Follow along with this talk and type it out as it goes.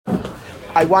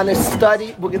I want to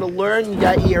study. We're going to learn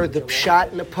Yair the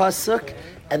Pshat in the pasuk,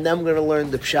 and then we're going to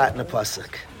learn the Pshat in the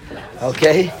pasuk.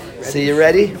 Okay? So you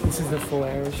ready? This is the full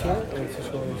hour share, or it's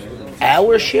a shorter share?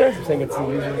 Hour share? I think it's the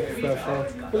usual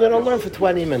stuff. We're going to learn for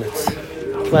 20 minutes.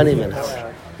 20 minutes.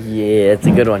 Yeah, it's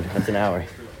a good one. That's an hour.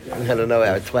 I don't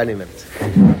know, 20 minutes.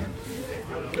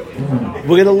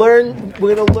 We're gonna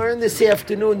learn this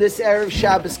afternoon, this Erev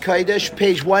Shabbos Kodesh,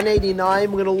 page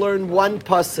 189. We're gonna learn one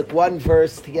pasuk, one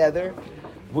verse together.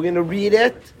 We're gonna read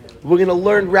it. We're gonna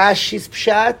learn Rashi's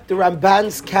Pshat, the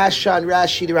Ramban's Kasha on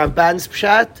Rashi, the Ramban's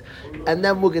Pshat, and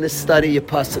then we're gonna study a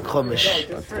pasuk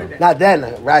Chumash. Not then,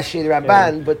 Rashi the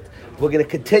Ramban, but we're gonna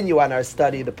continue on our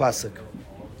study of the pasuk.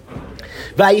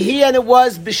 Vayhi, and it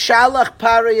was B'shalach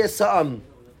Paray Yisa'am.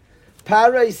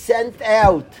 Paray sent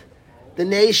out the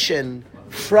nation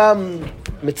from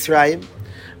Mitzrayim.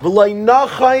 V'loi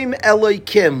Nachaim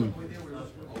Eloikim.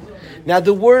 Now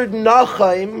the word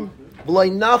Nachaim,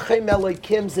 V'loi Nachaim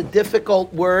Eloikim, is a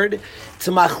difficult word. It's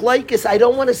a machlokes. I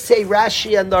don't want to say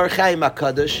Rashi and the Or Chaim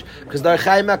HaKadosh, because the Or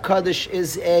Chaim HaKadosh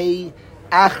is a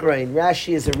Achrein.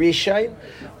 Rashi is a Rishain.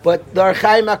 But the Or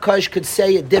Chaim HaKadosh could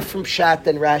say a different pshat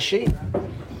than Rashi.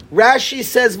 Rashi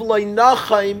says V'loi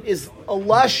Nachaim is a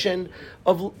lashon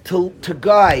of to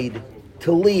guide,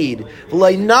 to lead.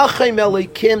 V'loi Nachaim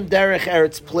Eloikim derech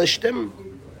eretz plishtim.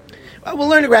 We'll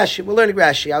learn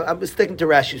Rashi. I was sticking to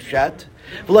Rashi's pshat.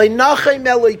 V'loi Nachaim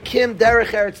Eloikim derech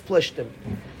eretz plishtim.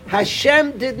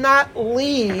 Hashem did not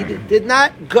lead, did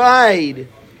not guide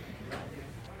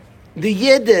the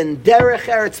Yidden derech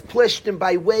eretz plishtim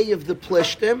by way of the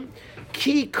plishtim.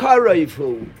 Ki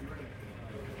kareivu.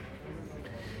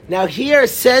 Now here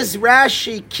says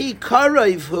Rashi, Ki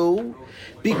kareivu,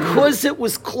 because it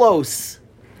was close.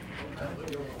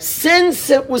 Since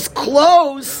it was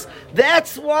close,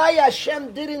 that's why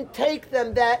Hashem didn't take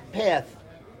them that path.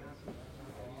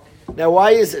 Now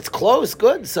why is it? It's close?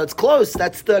 Good, so it's close.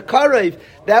 That's the kareiv.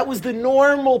 That was the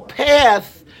normal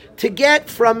path to get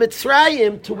from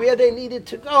Mitzrayim to where they needed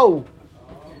to go.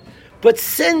 But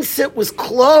since it was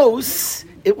close,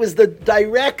 it was the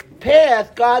direct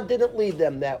path, God didn't lead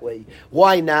them that way.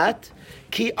 Why not?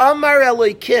 Ki Amar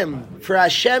Eloikim, for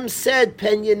Hashem said,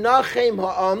 Pen Yenachem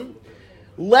Ha'am,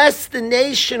 lest the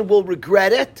nation will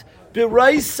regret it,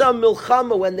 B'Raisa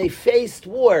Milchama, when they faced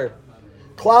war.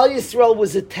 Klal Yisrael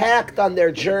was attacked on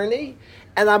their journey,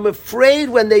 and I'm afraid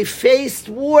when they faced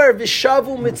war,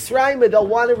 V'Shavu Mitzrayim, they'll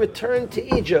want to return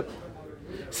to Egypt.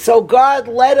 So God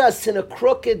led us in a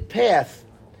crooked path.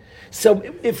 So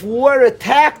if war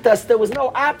attacked us, there was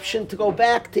no option to go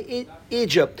back to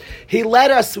Egypt. He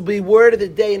led us, to be word of the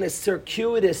day, in a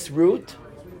circuitous route.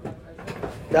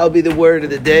 That will be the word of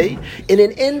the day. In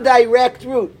an indirect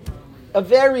route, a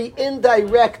very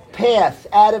indirect path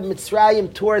out of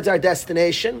Mitzrayim towards our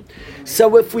destination.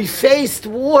 So if we faced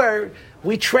war,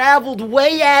 we traveled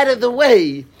way out of the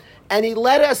way. And he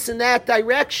led us in that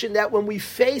direction, that when we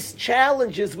face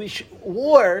challenges,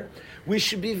 war, we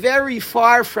should be very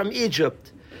far from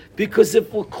Egypt. Because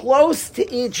if we're close to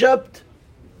Egypt,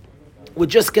 we're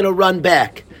just going to run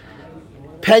back.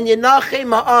 Pen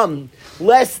Yenachem Ha'am,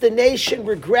 lest the nation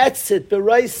regrets it,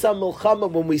 B'Raisa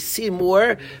Milchama, when we see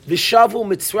more, V'Shavu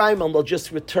Mitzrayim, and they'll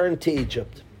just return to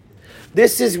Egypt.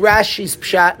 This is Rashi's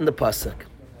pshat in the pasuk.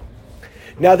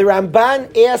 Now the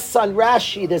Ramban asks on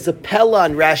Rashi, there's a Pella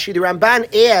on Rashi, the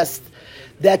Ramban asked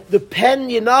that the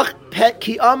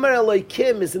Ki Amar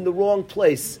Eloikim is in the wrong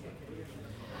place.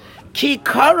 Ki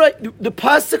Kara, the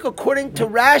pasuk according to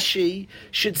Rashi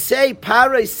should say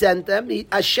Paray sent them.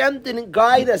 Hashem didn't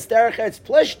guide us. Derech Eretz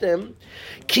Plishtim.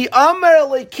 Ki Amar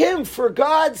Eloikim, for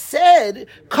God said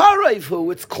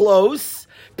Karayvu, it's close.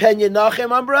 Pen Yenachem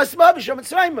Amras Mabisham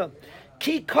Mitzrayim.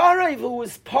 Ki Karayvu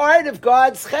was part of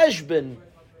God's cheshbon.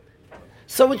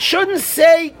 So it shouldn't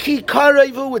say Ki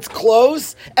Karevu, it's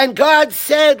close, and God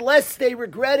said, lest they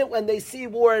regret it when they see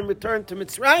war and return to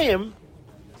Mitzrayim.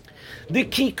 The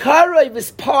Ki Karev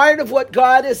is part of what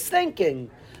God is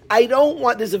thinking.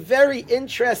 There's a very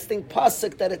interesting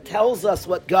pasuk that it tells us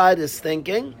what God is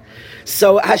thinking.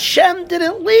 So Hashem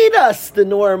didn't lead us the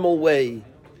normal way.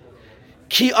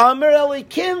 Ki Amar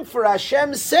Eloikim, for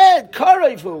Hashem said,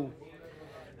 Karevu.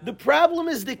 The problem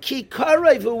is the Ki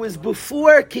Karevu is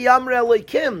before Ki Amar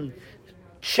Eloikim.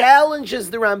 Challenges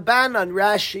the Ramban on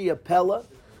Rashi Apella.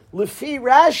 Lefi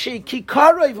Rashi, Ki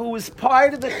Karevu is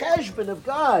part of the cheshbon of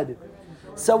God.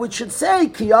 So it should say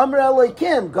Ki Amar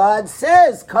Eloikim. God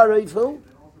says Karevu.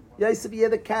 Yosef, you hear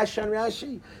the cash on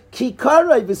Rashi? Ki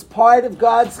Karev is part of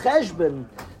God's cheshbon.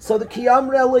 So the Ki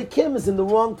Amar Eloikim is in the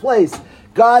wrong place.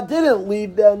 God didn't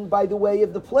lead them by the way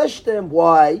of the Plishtim.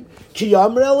 Why? Ki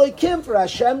Amar Eloikim, for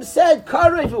Hashem said,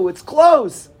 Karevu, it's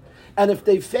close. And if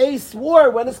they face war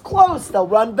when it's close, they'll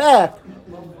run back.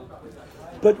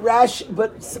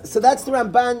 So that's the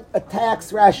Ramban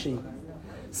attacks Rashi.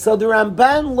 So the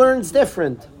Ramban learns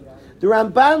different. The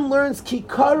Ramban learns Ki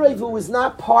Karevu is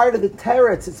not part of the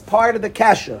teretz, it's part of the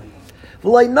kasha.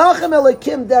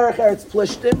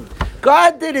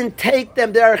 God didn't take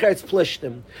them derech eretz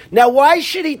plishtim. Now why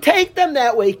should he take them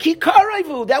that way? Ki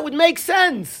Karevu, that would make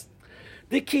sense.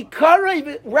 The Ki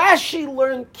Karevu, Rashi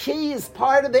learned Ki is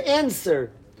part of the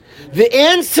answer. The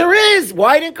answer is,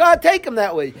 why didn't God take them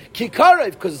that way? Ki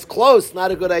Karev, because it's close,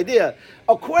 not a good idea.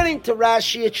 According to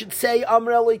Rashi, it should say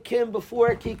Amr Elikim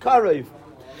before Ki Karev.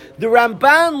 The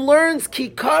Ramban learns Ki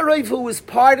Karev, who is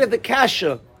part of the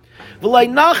kasha. God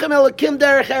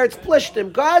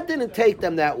didn't take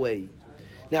them that way.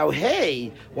 Now,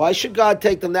 hey, why should God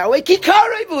take them that way? Ki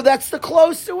Karev, that's the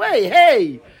closer way.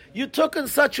 Hey, you took in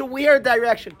such a weird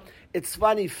direction. It's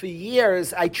funny, for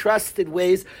years I trusted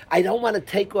ways. I don't want to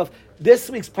take off. This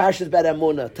week's Parsha is about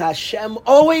Emunah. To Hashem,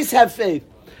 always have faith.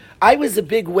 I was a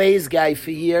big ways guy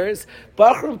for years.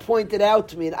 Bachram pointed out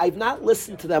to me, and I've not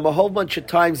listened to them a whole bunch of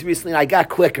times recently, and I got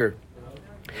quicker.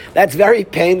 That's very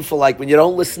painful, like when you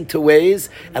don't listen to ways,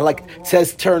 and like it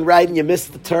says turn right and you miss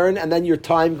the turn, and then your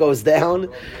time goes down.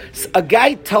 So a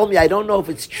guy told me, I don't know if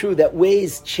it's true, that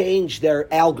ways changed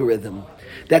their algorithm.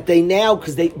 That they now,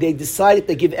 because they decided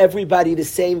they give everybody the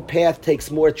same path,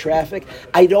 takes more traffic.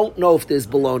 I don't know if there's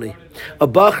baloney. A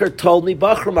bacher told me,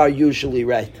 Bachram are usually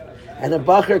right. And a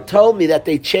bacher told me that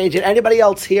they change it. Anybody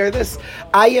else hear this?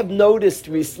 I have noticed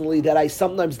recently that I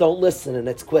sometimes don't listen and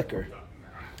it's quicker.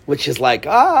 Which is like,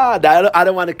 I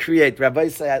don't want to create. Rabbi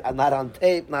say, I'm not on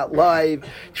tape, not live.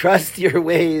 Trust your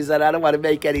ways, and I don't want to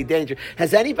make any danger.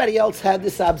 Has anybody else had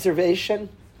this observation?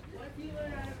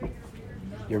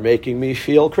 You're making me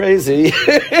feel crazy.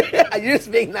 You're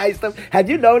just being nice to them. Have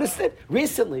you noticed it?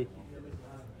 Recently.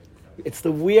 It's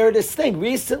the weirdest thing.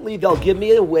 Recently, they'll give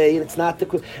me a way, and it's not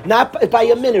by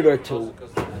a minute or two.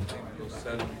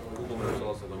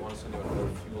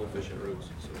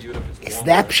 Is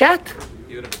that pshat?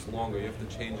 Even if it's longer, you have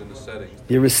to change in the settings.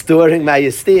 You're restoring my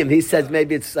esteem. He says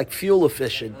maybe it's like fuel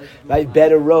efficient, right?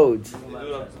 Better roads.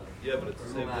 Yeah, but it's the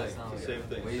same thing. It's the same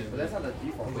thing. But that's not the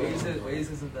default.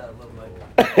 Waze isn't that level like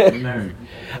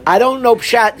I don't know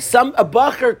pshat. A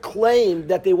bacher claimed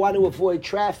that they want to avoid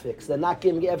traffic, so they're not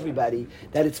giving everybody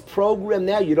that it's programmed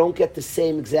now. You don't get the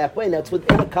same exact way. And that's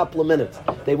within a couple of minutes.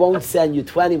 They won't send you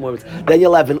 20 more minutes. Then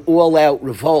you'll have an all-out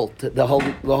revolt. The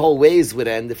whole ways would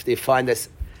end if they find us.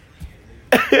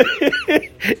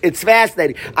 It's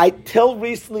fascinating. Till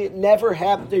recently, it never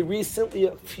happened. Recently,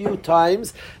 a few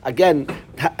times. Again,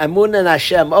 Amun and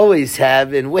Hashem always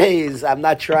have in ways. I'm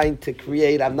not trying to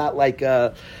create. I'm not like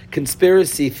a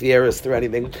conspiracy theorist or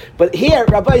anything. But here,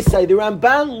 Rabbi say the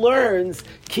Ramban learns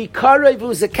Ki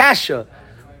Karevu Zakasha.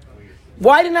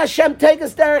 Why didn't Hashem take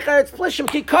us derech eretz plishim?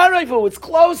 Ki Karevu, it's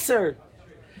closer.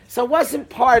 So it wasn't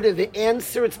part of the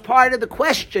answer. It's part of the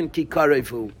question. Ki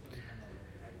Karevu.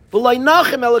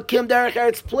 Hashem didn't take us derech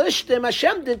eretz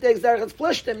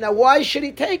plishtim. Now, why should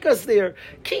he take us there?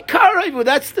 Ki karevu,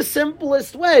 that's the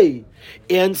simplest way.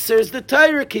 Answers the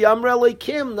Torah, ki amra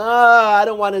leikim. No, I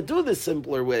don't want to do the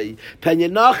simpler way.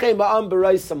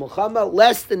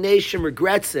 Lest the nation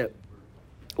regrets it.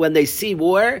 When they see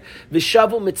war,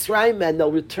 Vishavu Mitzrayim, and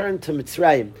they'll return to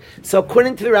Mitzrayim. So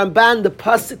according to the Ramban, the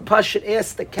Pasuk Pashat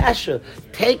asked the Kasha,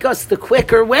 take us the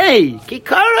quicker way. Ki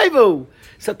karevu.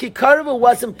 So Ki karevu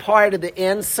wasn't part of the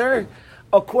answer.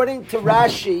 According to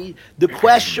Rashi, the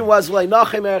question was, question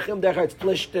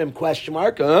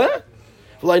mark, huh?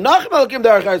 Why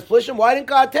didn't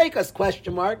God take us?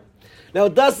 Question mark. Now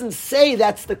it doesn't say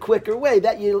that's the quicker way.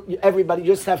 That everybody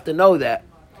just have to know that.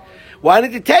 Why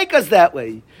did he take us that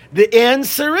way? The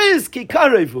answer is Ki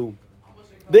karevu.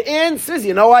 The answer is,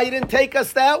 you know why you didn't take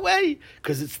us that way?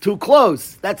 Because it's too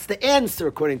close. That's the answer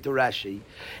according to Rashi.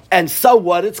 And so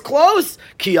what? It's close.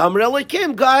 Ki amr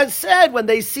elikim. God said when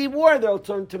they see war, they'll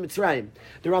turn to Mitzrayim.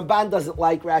 The Ramban doesn't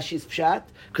like Rashi's pshat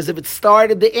because if it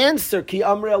started the answer, Ki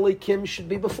amr elikim should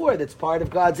be before. That's part of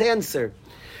God's answer.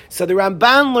 So the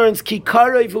Ramban learns Ki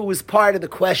karevu was part of the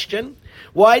question.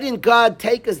 Why didn't God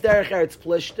take us derech eretz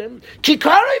plishtim? Ki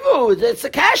karevu, it's a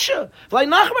kasha. Like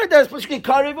Nachman derech plishtim, ki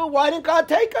karevu. Why didn't God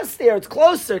take us there? It's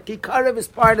closer. Ki karev is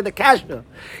part of the kasha.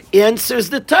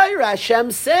 Answers the Torah.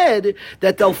 Hashem said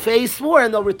that they'll face war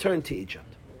and they'll return to Egypt.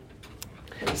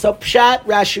 So Pshat,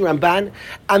 Rashi, Ramban.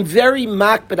 I'm very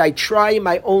mock, but I try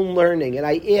my own learning, and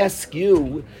I ask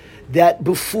you that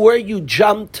before you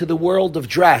jump to the world of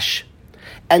Drash,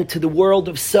 and to the world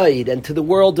of Said, and to the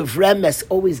world of Remes,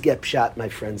 always get pshat, my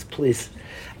friends, please.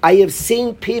 I have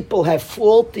seen people have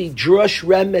faulty drush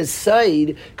remez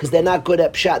side because they're not good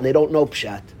at pshat and they don't know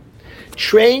pshat.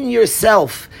 Train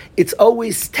yourself. It's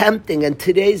always tempting, and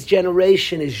today's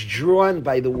generation is drawn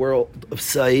by the world of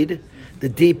side, the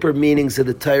deeper meanings of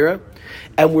the Torah,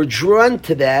 and we're drawn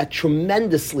to that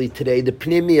tremendously today, the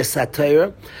Pnimiyas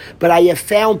HaTorah. But I have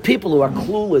found people who are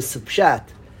clueless of pshat,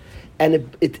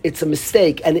 and it's a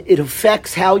mistake, and it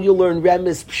affects how you learn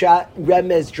remez pshat,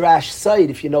 remez drash side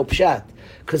if you know pshat.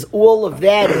 Because all of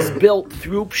that is built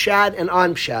through pshat and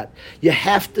on pshat. You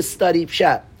have to study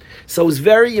pshat. So it was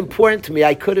very important to me.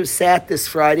 I could have sat this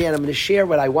Friday, and I'm going to share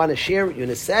what I want to share with you in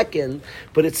a second,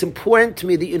 but it's important to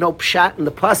me that you know pshat and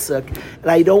the pasuk,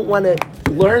 and I don't want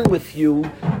to learn with you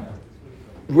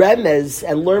remez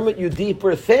and learn with you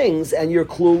deeper things, and you're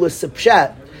clueless of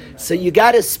pshat. So you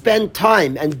got to spend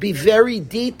time and be very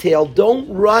detailed. Don't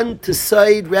run to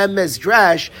Said Remez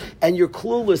Drash and you're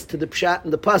clueless to the pshat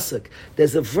and the pasuk.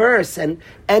 There's a verse, and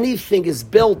anything is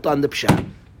built on the pshat.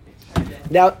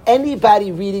 Now,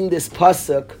 anybody reading this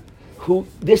pasuk,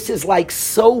 this is like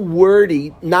so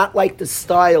wordy, not like the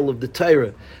style of the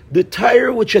Torah. The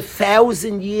Torah, which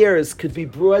 1,000 years could be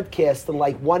broadcast in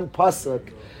like one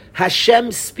pasuk,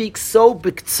 Hashem speaks so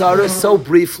b'ktsara, so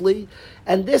briefly,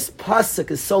 and this pasuk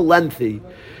is so lengthy.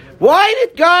 Why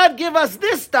did God give us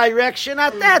this direction,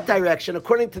 not that direction?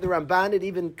 According to the Ramban, it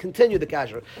even continued the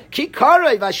kasher. Ki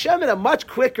karev Hashem in a much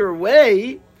quicker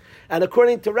way. And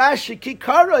according to Rashi, ki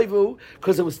karevu,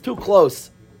 because it was too close.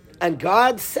 And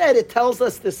God said, it tells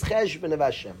us this cheshbon of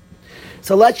Hashem.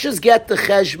 So let's just get the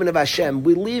cheshbon of Hashem.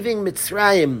 We're leaving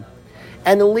Mitzrayim.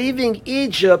 And in leaving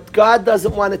Egypt, God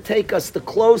doesn't want to take us the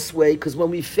close way, because when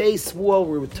we face war,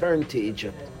 we return to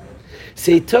Egypt.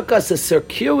 So he took us a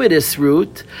circuitous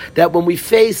route that when we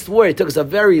faced war, he took us a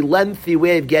very lengthy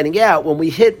way of getting out. When we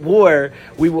hit war,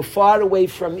 we were far away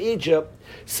from Egypt,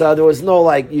 so there was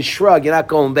no you shrug, you're not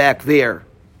going back there.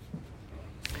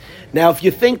 Now, if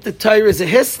you think the Torah is a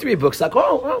history book, it's like,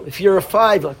 oh, if you're a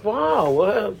 5,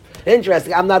 wow,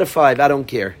 interesting. I'm not a 5, I don't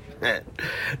care.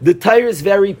 The Torah is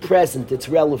very present, it's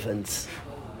relevance.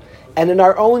 And in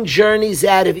our own journeys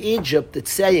out of Egypt,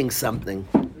 it's saying something.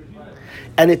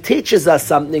 And it teaches us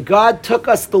something. God took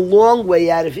us the long way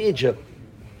out of Egypt.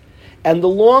 And the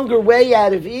longer way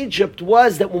out of Egypt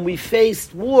was that when we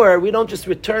faced war, we don't just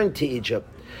return to Egypt,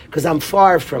 because I'm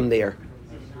far from there.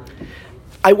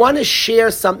 I want to share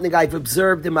something I've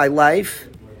observed in my life,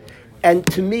 and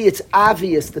to me it's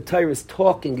obvious the Torah is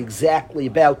talking exactly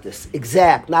about this.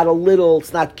 Exact, not a little,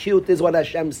 it's not cute, this is what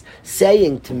Hashem's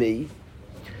saying to me.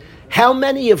 How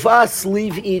many of us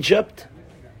leave Egypt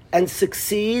and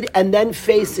succeed and then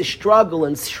face a struggle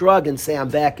and shrug and say, I'm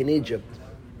back in Egypt?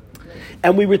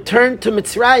 And we return to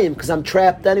Mitzrayim because I'm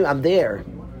trapped anyway, I'm there.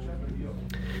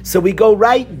 So we go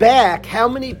right back. How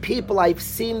many people, I've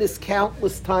seen this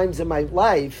countless times in my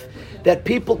life, that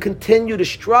people continue to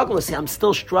struggle and say, I'm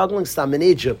still struggling, so I'm in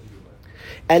Egypt.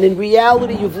 And in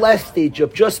reality, you've left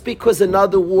Egypt. Just because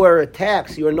another war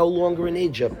attacks, you are no longer in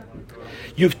Egypt.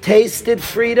 You've tasted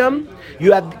freedom.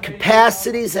 You have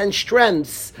capacities and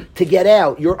strengths to get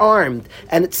out. You're armed.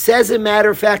 And it says, as a matter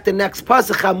of fact, the next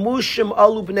pasuk, Hamushim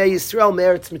alu b'nei Yisrael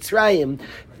me'eretz Mitzrayim.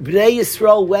 B'nei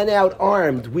Yisrael went out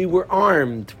armed. We were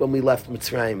armed when we left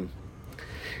Mitzrayim.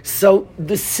 So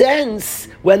the sense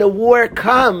when a war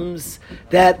comes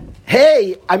that,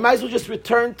 hey, I might as well just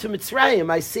return to Mitzrayim.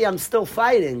 I see I'm still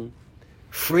fighting.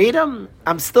 Freedom?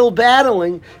 I'm still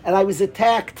battling, and I was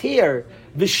attacked here.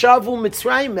 Vishavu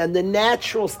Mitzrayim, and the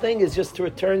natural thing is just to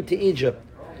return to Egypt.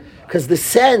 Because the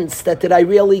sense that did I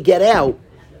really get out?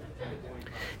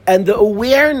 And the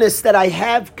awareness that I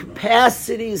have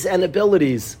capacities and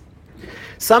abilities.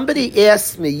 Somebody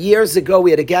asked me years ago,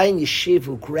 we had a guy in Yeshiva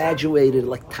who graduated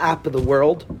like top of the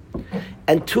world,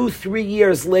 and 2-3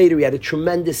 years later he had a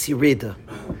tremendous Yerida.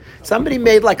 Somebody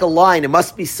made like a line, it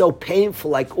must be so painful,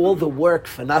 like all the work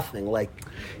for nothing.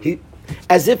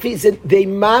 As if they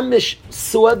mamish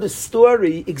saw the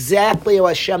story exactly how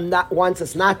Hashem wants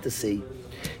us not to see.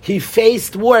 He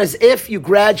faced war as if you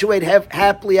graduate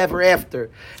happily ever after.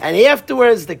 And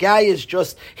afterwards, the guy is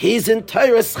he's in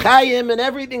Torah's Chaim and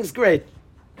everything's great.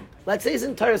 Let's say he's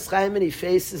in Torah's Chaim and he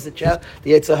faces the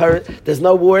Yetzer Hara. There's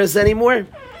no wars anymore.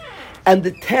 And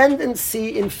the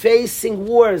tendency in facing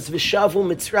wars, Vishavu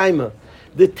Mitzrayim,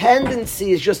 the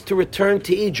tendency is just to return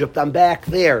to Egypt. I'm back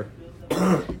there.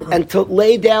 And to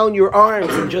lay down your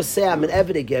arms and just say, I'm an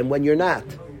Eved again, when you're not.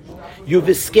 You've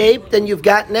escaped and you've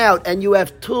gotten out, and you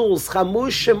have tools.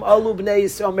 Chamushim alu b'nei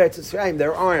Yisrael me'eretz Mitzrayim.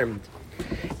 They're armed.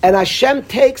 And Hashem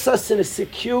takes us in a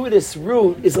circuitous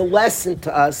route, is a lesson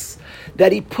to us,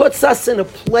 that He puts us in a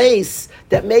place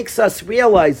that makes us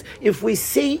realize, if we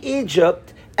see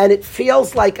Egypt and it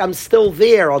feels like I'm still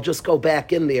there, I'll just go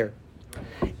back in there.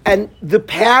 And the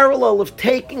parallel of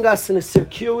taking us in a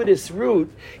circuitous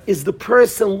route is the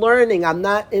person learning, I'm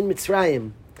not in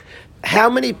Mitzrayim. How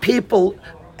many people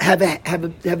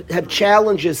have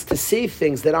challenges to see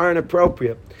things that aren't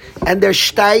appropriate, and they're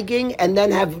steiging, and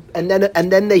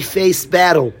then they face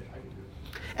battle,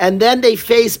 and then they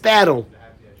face battle,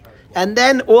 and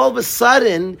then all of a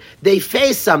sudden they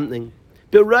face something.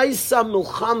 B'reisa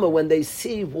milchama, when they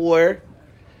see war,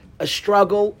 a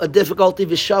struggle, a difficulty,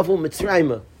 v'shavu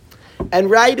Mitzrayim, and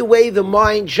right away the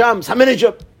mind jumps. I'm in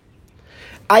Egypt.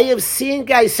 I have seen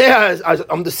guys say,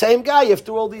 I'm the same guy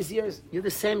after all these years. You're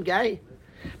the same guy?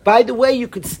 By the way, you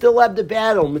could still have the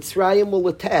battle. Mitzrayim will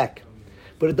attack.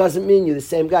 But it doesn't mean you're the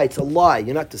same guy. It's a lie.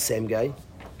 You're not the same guy.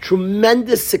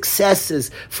 Tremendous successes.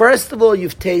 First of all,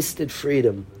 you've tasted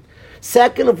freedom.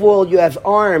 Second of all, you have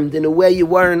armed in a way you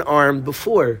weren't armed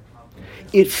before.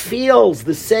 It feels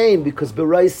the same because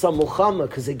B'reisa Milchama,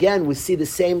 because again, we see the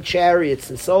same chariots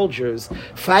and soldiers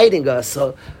fighting us.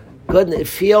 So, goodness, it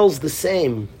feels the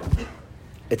same.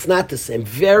 It's not the same.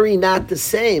 Very not the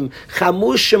same.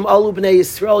 Chamushim alu b'nei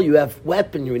Yisrael. You have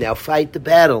weaponry now. Fight the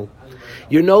battle.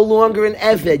 You're no longer an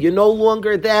Eved. You're no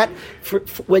longer that.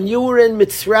 When you were in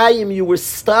Mitzrayim, you were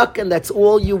stuck, and that's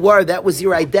all you were. That was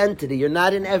your identity. You're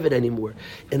not an Eved anymore.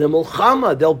 In a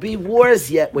Mulchama, there'll be wars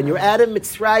yet. When you're out of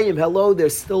Mitzrayim, hello,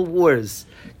 there's still wars.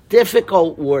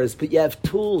 Difficult wars, but you have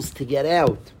tools to get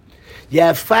out. You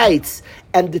have fights,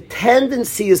 and the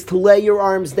tendency is to lay your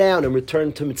arms down and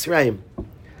return to Mitzrayim.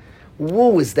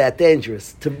 Woo, is that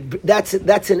dangerous? That's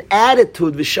an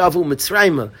attitude, v'shavu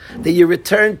Mitzrayim, that you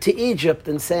return to Egypt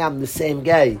and say, I'm the same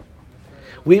guy.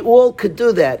 We all could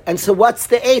do that. And so what's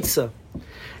the Eitzah?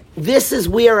 This is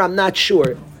where I'm not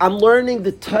sure. I'm learning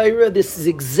the Torah. This is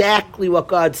exactly what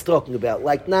God's talking about.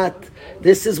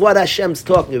 This is what Hashem's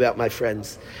talking about, my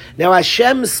friends. Now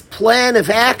Hashem's plan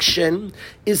of action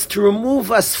is to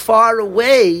remove us far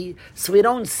away so we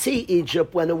don't see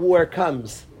Egypt when a war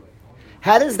comes.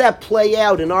 How does that play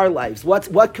out in our lives?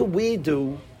 What could we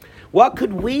do? What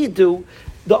could we do?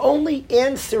 The only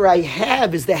answer I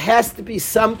have is there has to be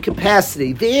some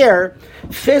capacity. There,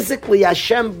 physically,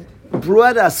 Hashem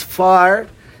brought us far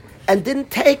and didn't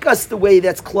take us the way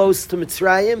that's close to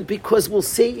Mitzrayim because we'll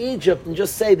see Egypt and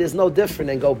just say there's no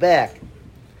different and go back.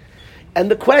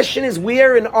 And the question is,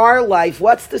 where in our life,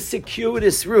 what's the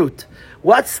circuitous route?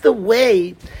 What's the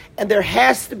way? And there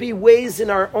has to be ways in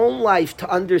our own life to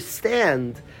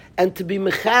understand and to be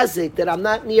mechazik that I'm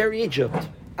not near Egypt.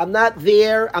 I'm not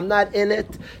there. I'm not in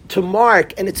it. To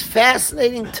mark. And it's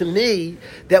fascinating to me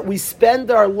that we spend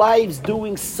our lives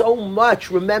doing so much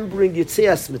remembering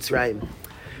Yetzias Mitzrayim.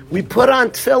 We put on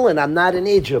tefillin. I'm not in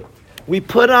Egypt. We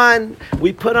put on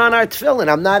our tefillin.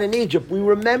 I'm not in Egypt. We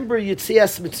remember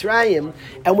Yetzias Mitzrayim,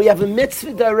 and we have a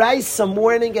mitzvah d'oraisa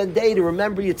morning and day to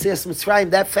remember Yetzias Mitzrayim.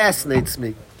 That fascinates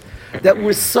me. That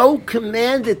we're so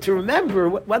commanded to remember.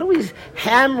 What are we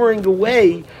hammering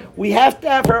away? We have to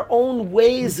have our own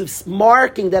ways of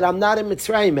marking that I'm not in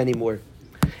Mitzrayim anymore.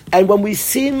 And when we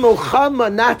see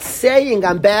Milchama, not saying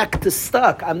I'm back to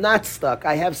stuck. I'm not stuck.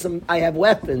 I have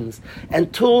weapons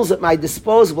and tools at my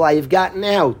disposal. I have gotten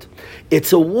out.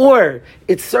 It's a war.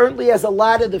 It certainly has a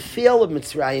lot of the feel of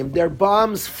Mitzrayim. There are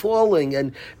bombs falling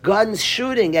and guns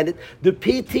shooting, and the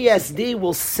PTSD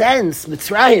will sense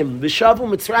Mitzrayim, V'shavu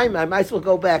Mitzrayim. I might as well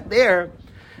go back there.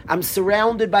 I'm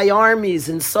surrounded by armies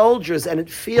and soldiers, and it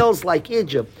feels like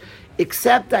Egypt.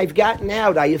 Except I've gotten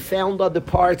out. I have found other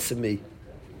parts of me.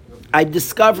 I've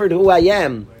discovered who I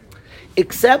am.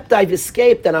 Except I've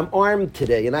escaped and I'm armed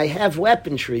today and I have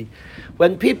weaponry.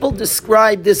 When people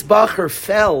describe this Bacher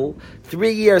fell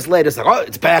 3 years later, it's like,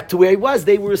 it's back to where he was.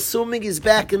 They were assuming he's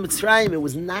back in Mitzrayim. It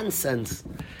was nonsense.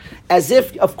 As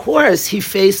if, of course, he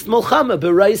faced Milchama,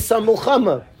 B'reisa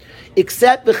Milchama.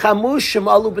 Except B'chamushim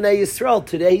alu b'nei Yisrael.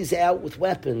 Today he's out with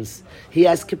weapons. He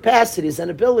has capacities and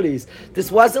abilities.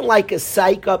 This wasn't like a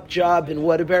psych-up job in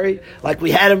Waterbury. Like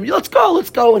we had him, let's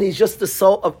go. And he's just a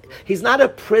soul. He's not a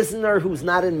prisoner who's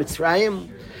not in Mitzrayim.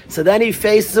 So then he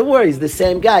faces a war. He's the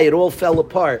same guy. It all fell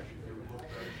apart.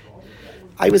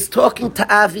 I was talking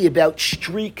to Avi about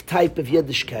streak type of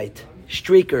Yiddishkeit.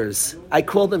 Streakers. I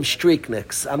call them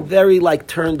streakniks. I'm very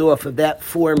turned off of that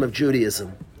form of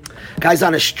Judaism. Guy's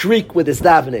on a streak with his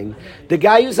davening. The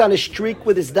guy who's on a streak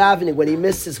with his davening, when he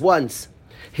misses once,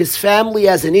 his family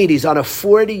has a need. He's on a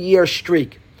 40-year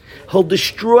streak. He'll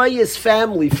destroy his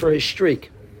family for his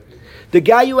streak. The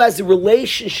guy who has a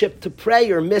relationship to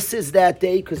prayer misses that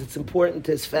day because it's important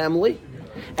to his family,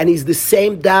 and he's the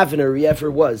same davener he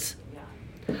ever was.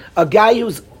 A guy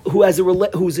who's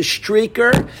a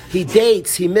streaker, he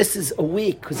dates, he misses a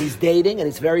week because he's dating and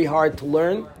it's very hard to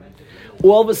learn.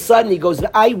 All of a sudden he goes,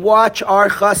 I watch our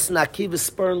chasna, Akiva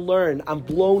Spern learn. I'm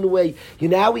blown away. You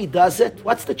know how he does it?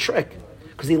 What's the trick?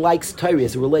 Because he likes Torah, he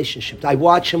has a relationship. I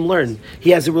watch him learn. He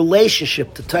has a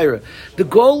relationship to Torah. The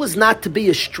goal is not to be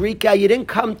a streak guy. You didn't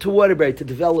come to Waterbury to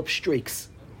develop streaks.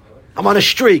 I'm on a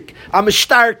streak. I'm a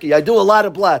starkey. I do a lot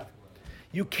of blood.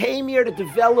 You came here to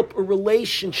develop a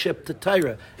relationship to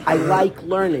Torah. I like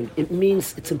learning. It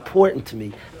means it's important to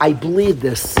me. I believe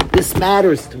this. This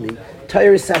matters to me.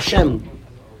 Torah is Hashem.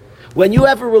 When you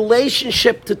have a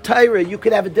relationship to Torah, you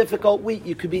could have a difficult week.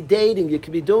 You could be dating. You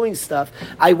could be doing stuff.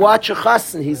 I watch a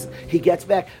chassan. He gets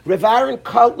back. Rav Aaron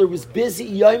Kotler was busy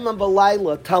Yom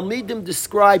V'Layla. Talmidim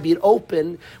describe he'd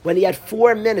open when he had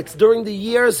 4 minutes. During the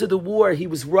years of the war, he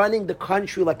was running the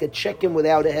country like a chicken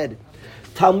without a head.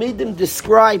 Talmidim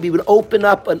describe he would open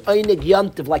up an Einig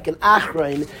Yontiv like an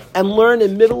Achrein and learn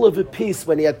in the middle of a piece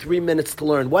when he had 3 minutes to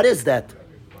learn. What is that?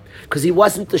 Because he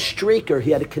wasn't a streaker,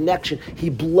 he had a connection. He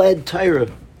bled Torah.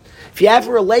 If you have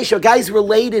a relation, a guy's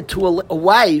related to a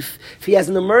wife, if he has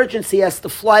an emergency, he has to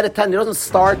fly to town, he doesn't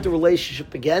start the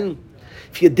relationship again.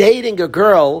 If you're dating a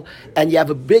girl and you have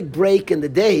a big break in the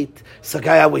date, so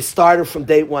guy always started from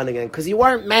date one again, because you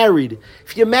weren't married.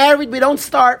 If you're married, we don't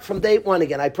start from date one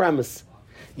again, I promise.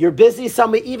 You're busy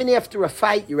somewhere, even after a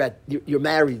fight, you're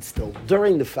married still.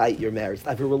 During the fight, you're married. I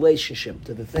have a relationship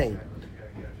to the thing.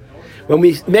 When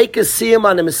we make a siyum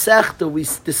on a Masechta, we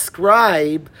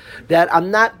describe that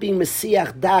I'm not being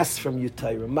Mesiach Das from you,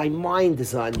 Torah. My mind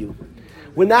is on you.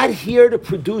 We're not here to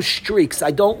produce streaks.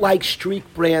 I don't like streak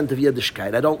brand of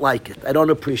Yiddishkeit. I don't like it. I don't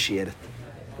appreciate it.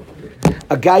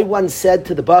 A guy once said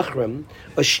to the Bachram,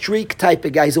 a streak type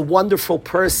of guy, he's a wonderful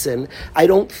person. I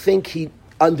don't think he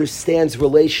understands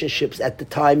relationships at the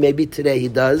time. Maybe today he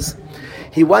does.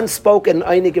 He once spoke at an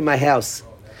einig in my house.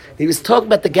 He was talking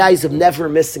about the guys of never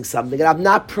missing something. And I'm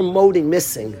not promoting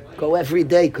missing. Go every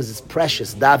day because it's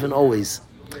precious. Daven always.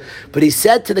 But he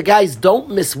said to the guys, don't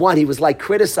miss one. He was like,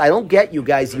 criticize. I don't get you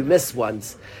guys. You miss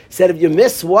once. He said, if you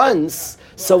miss once,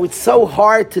 so it's so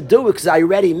hard to do it because I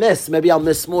already missed. Maybe I'll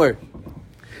miss more.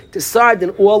 Decided in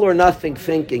all or nothing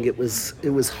thinking. It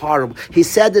was horrible. He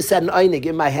said this at an einig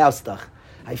in my house.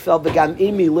 I felt the gam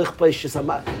imi lichbeish.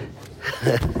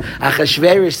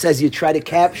 Achashverosh says, you try to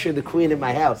capture the queen in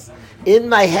my house. In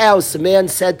my house, a man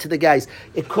said to the guys,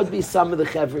 it could be some of the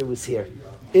Chevra was here.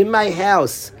 In my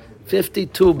house,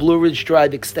 52 Blue Ridge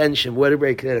Drive Extension,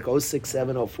 Waterbury, Connecticut,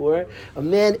 06704. A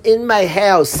man in my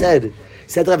house said,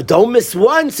 don't miss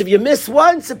once. If you miss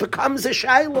once, it becomes a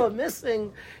shiloh of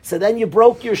missing. So then you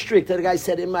broke your streak. The guy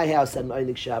said, in my house on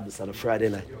Einik Shabbos on a Friday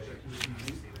night.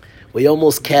 We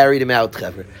almost carried him out,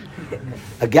 Trevor.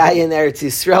 A guy in Eretz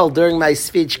Yisrael during my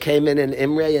speech came in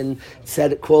Imre and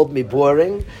called me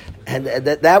boring, and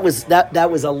that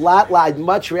was a lot. I'd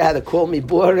much rather call me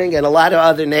boring and a lot of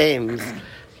other names.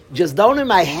 Just don't in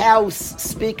my house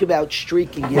speak about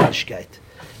streaking Yiddishkeit,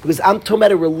 because I'm talking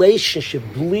about a relationship,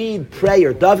 bleed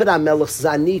prayer. David HaMelech says,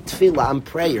 "Ani tefillah," I'm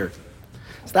prayer.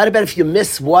 It's not about if you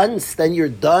miss once, then you're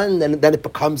done, then it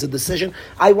becomes a decision.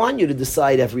 I want you to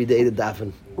decide every day to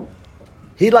daven.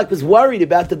 He was worried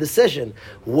about the decision.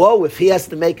 Whoa, if he has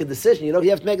to make a decision, if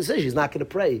you have to make a decision, he's not going to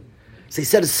pray. So he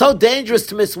said, it's so dangerous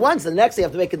to miss once, the next day you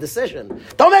have to make a decision.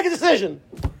 Don't make a decision.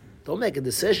 Don't make a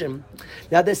decision.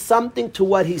 Now there's something to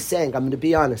what he's saying. I'm going to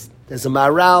be honest. There's a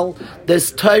moral,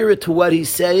 there's Torah to what he's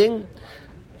saying,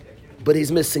 but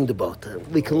he's missing the boat.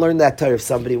 We can learn that Torah if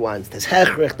somebody wants. There's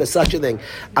hechrich, there's such a thing.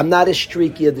 I'm not a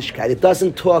streak Yiddishkeit. It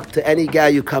doesn't talk to any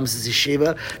guy who comes to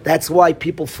yeshiva. That's why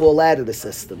people fall out of the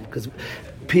system, because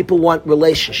people want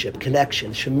relationship,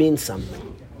 connection. It should mean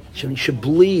something. It should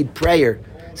bleed prayer.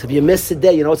 So if you miss a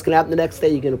day, you know what's going to happen the next day?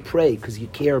 You're going to pray because you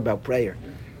care about prayer.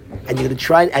 And you're going to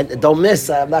try, and don't miss.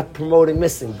 I'm not promoting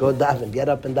missing. Go daven. Get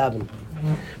up and daven.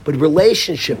 But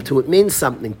relationship to it means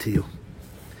something to you.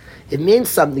 It means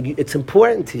something. It's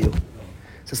important to you.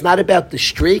 So it's not about the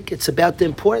streak. It's about the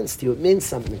importance to you. It means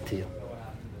something to you.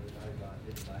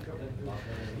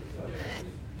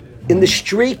 In the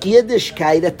streak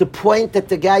Yiddishkeit, at the point that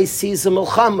the guy sees a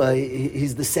milchama,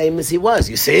 he's the same as he was.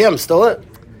 You see him still?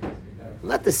 I'm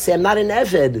not the same. I'm not an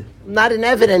Eved. I'm not an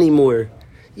Eved anymore.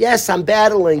 Yes, I'm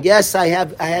battling. Yes, I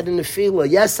had an nefila.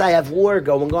 Yes, I have war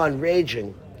going on,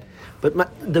 raging. But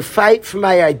the fight for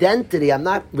my identity, I'm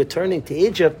not returning to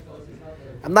Egypt.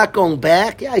 I'm not going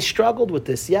back. Yeah, I struggled with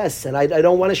this, yes, and I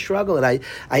don't want to struggle. And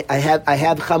I have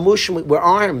chamushim, we're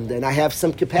armed, and I have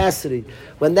some capacity.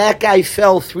 When that guy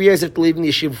fell 3 years after leaving the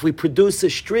yeshiva, if we produced a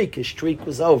streak, his streak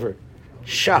was over.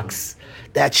 Shucks.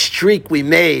 That streak we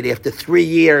made after 3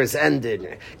 years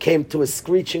ended, came to a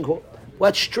screeching halt.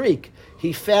 What streak?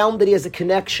 He found that he has a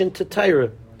connection to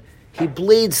Torah. He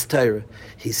bleeds Torah.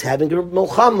 He's having a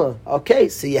milchama. Okay,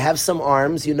 so you have some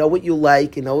arms, you know what you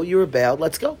like, you know what you're about,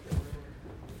 let's go.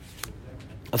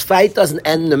 A fight doesn't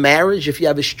end the marriage if you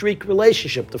have a streak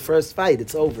relationship. The first fight,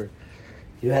 it's over.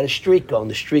 You had a streak going,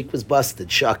 the streak was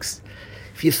busted, shucks.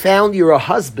 If you found you're a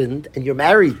husband and you're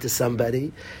married to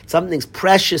somebody, something's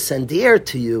precious and dear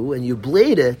to you, and you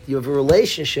bleed it, you have a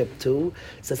relationship to,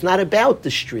 so it's not about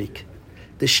the streak.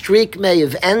 The streak may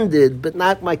have ended, but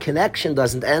not my connection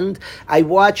doesn't end. I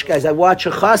watch a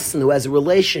chassan who has a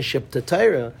relationship to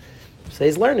Torah, so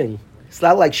he's learning. It's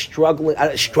not like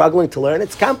struggling to learn.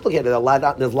 It's complicated. There's a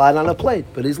lot on a plate,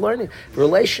 but he's learning. The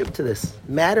relationship to this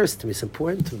matters to me. It's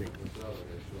important to me.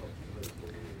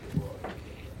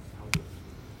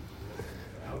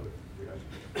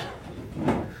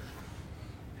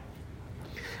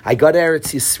 I got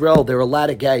Eretz Yisrael. There are a lot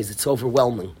of guys. It's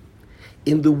overwhelming.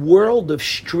 In the world of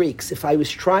streaks, if I was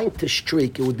trying to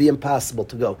streak, it would be impossible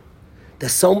to go.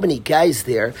 There's so many guys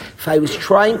there. If I was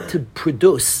trying to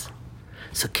produce,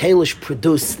 so Kalish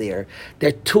produce there. There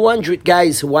are 200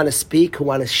 guys who want to speak, who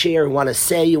want to share, who want to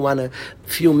say, who want a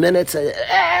few minutes.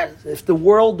 If the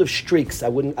world of streaks, I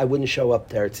wouldn't show up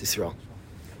to Eretz Yisrael.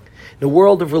 In the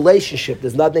world of relationship,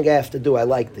 there's nothing I have to do. I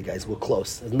like the guys. We're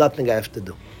close. There's nothing I have to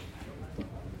do.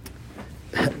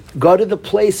 Go to the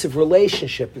place of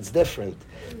relationship, it's different.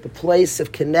 The place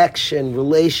of connection,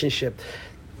 relationship.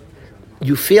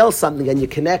 You feel something and you're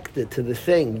connected to the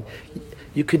thing.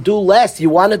 You could do less, you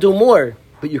want to do more,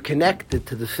 but you're connected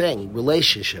to the thing,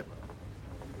 relationship.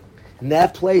 In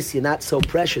that place, you're not so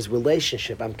precious,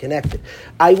 relationship, I'm connected.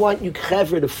 I want you,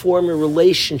 Chaver, to form a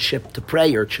relationship to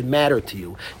prayer. It should matter to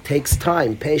you. It takes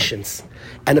time, patience.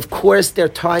 And of course, there are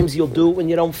times you'll do it when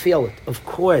you don't feel it. Of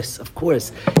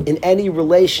course. In any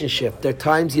relationship, there are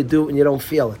times you do it when you don't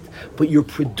feel it. But you're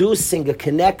producing a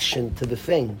connection to the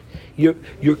thing.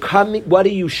 You're coming. What are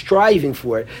you striving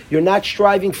for? You're not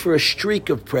striving for a streak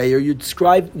of prayer. You're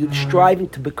striving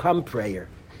to become prayer.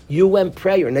 You and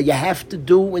prayer. Now, you have to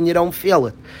do it when you don't feel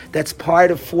it. That's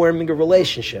part of forming a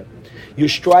relationship. You're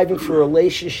striving for a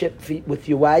relationship with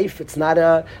your wife. It's not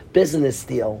a business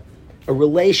deal. A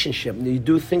relationship. You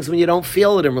do things when you don't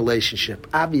feel it in relationship,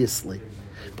 obviously.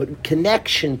 But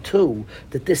connection too,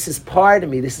 that this is part of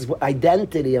me, this is what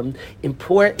identity,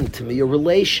 important to me, a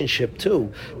relationship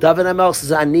too. David Amel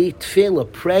says, I need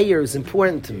tefillah, prayer is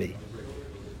important to me.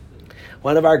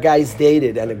 One of our guys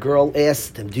dated and a girl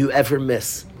asked him, do you ever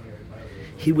miss?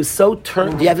 He was so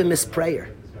turned, do you ever miss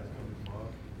prayer?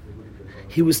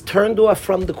 He was turned off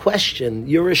from the question,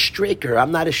 you're a streaker,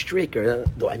 I'm not a streaker.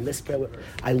 Do I miss prayer?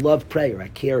 I love prayer, I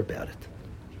care about it.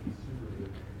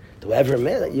 Do I ever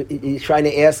miss? You're trying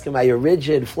to ask him, are you a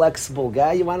rigid, flexible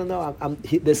guy? You want to know?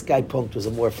 This guy Punkt was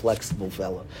a more flexible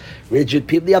fellow. Rigid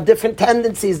people, they have different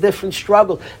tendencies, different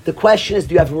struggles. The question is,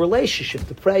 do you have a relationship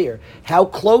to prayer? How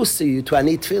close are you to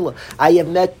Ani Tefillah? I have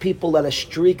met people that are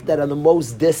streak that are the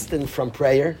most distant from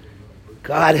prayer.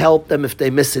 God help them if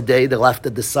they miss a day, they'll have to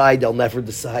decide, they'll never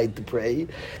decide to pray.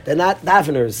 They're not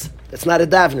daveners. That's not a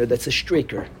davener, that's a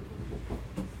streaker.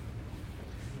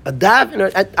 A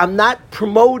davener, I'm not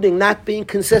promoting not being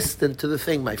consistent to the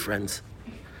thing, my friends.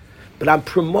 But I'm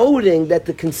promoting that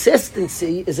the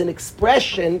consistency is an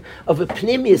expression of a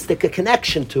pneumistic, a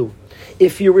connection to.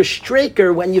 If you're a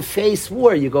streaker, when you face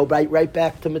war, you go right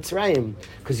back to Mitzrayim,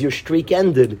 because your streak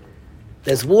ended.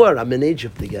 There's war, I'm in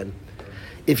Egypt again.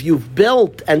 If you've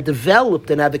built and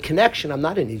developed and have a connection, I'm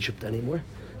not in Egypt anymore.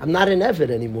 I'm not in Evid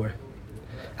anymore.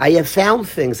 I have found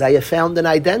things. I have found an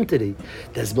identity.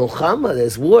 There's milchama,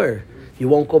 there's war. You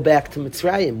won't go back to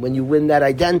Mitzrayim when you win that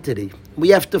identity. We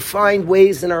have to find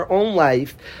ways in our own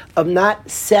life of not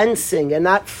sensing and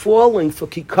not falling for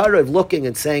kikarev, looking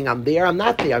and saying, I'm there, I'm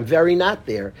not there, I'm very not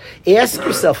there. Ask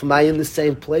yourself, am I in the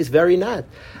same place? Very not.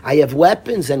 I have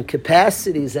weapons and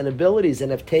capacities and abilities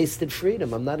and have tasted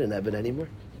freedom. I'm not in Eved anymore.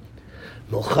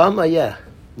 Milchama, yeah.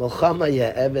 Milchama,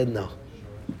 yeah. Eved, no.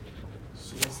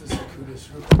 So what's the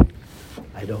Sekudas?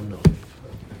 I don't know.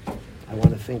 I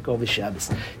want to think over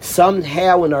Shabbos.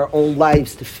 Somehow in our own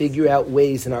lives to figure out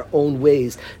ways, in our own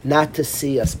ways, not to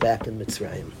see us back in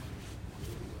Mitzrayim.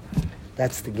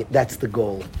 That's the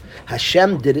goal.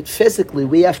 Hashem did it physically.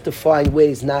 We have to find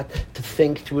ways not to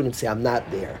think through it and say, I'm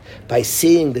not there. By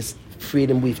seeing this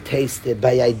freedom we've tasted,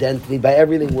 by identity, by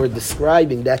everything we're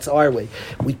describing, that's our way.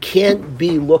 We can't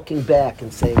be looking back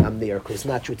and saying, I'm there, because it's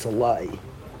not true, it's a lie.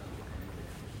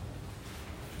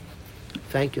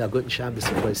 Thank you. Good Shabbos,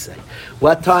 I say.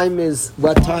 What time?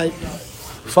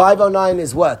 5:09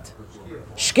 is what?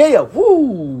 Shkeya,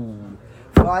 woo!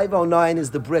 5:09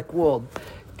 is the brick wall.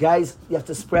 Guys, you have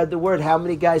to spread the word. How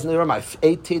many guys in the room?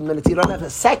 18 minutes. You don't have a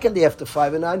second after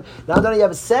 5:09. Now that you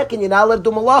have a second, you're not allowed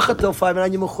to do malacha till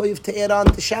 5:09. You're mechuyev to add on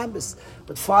to Shabbos.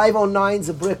 But 5:09 is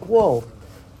a brick wall.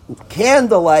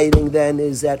 Candle lighting then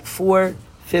is at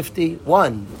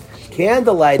 4:51.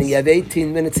 Candle lighting, you have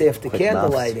 18 minutes after Quick candle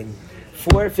maths. lighting.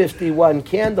 4:51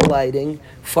 candle lighting.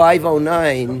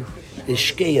 5:09 is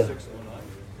Shkeya.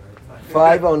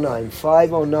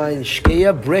 5:09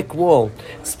 Shkeya, brick wall.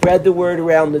 Spread the word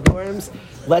around the dorms.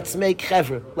 Let's make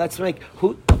chevra.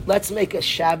 Let's make a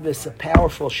Shabbos, a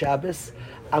powerful Shabbos.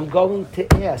 I'm going to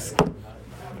ask.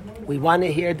 We want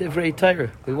to hear Divrei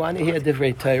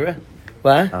Torah.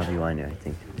 What? Avi Weiner, I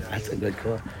think. That's a good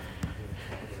call.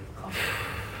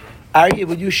 Arya,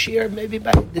 would you share maybe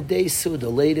by the day Suda,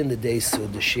 late in the day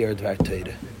Suda, share Dvar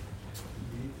Torah?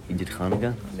 He did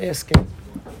Hanukkah? I'm asking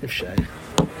if shy.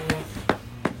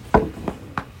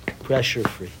 Pressure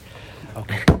free.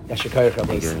 Okay. Yashikar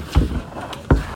Chabos.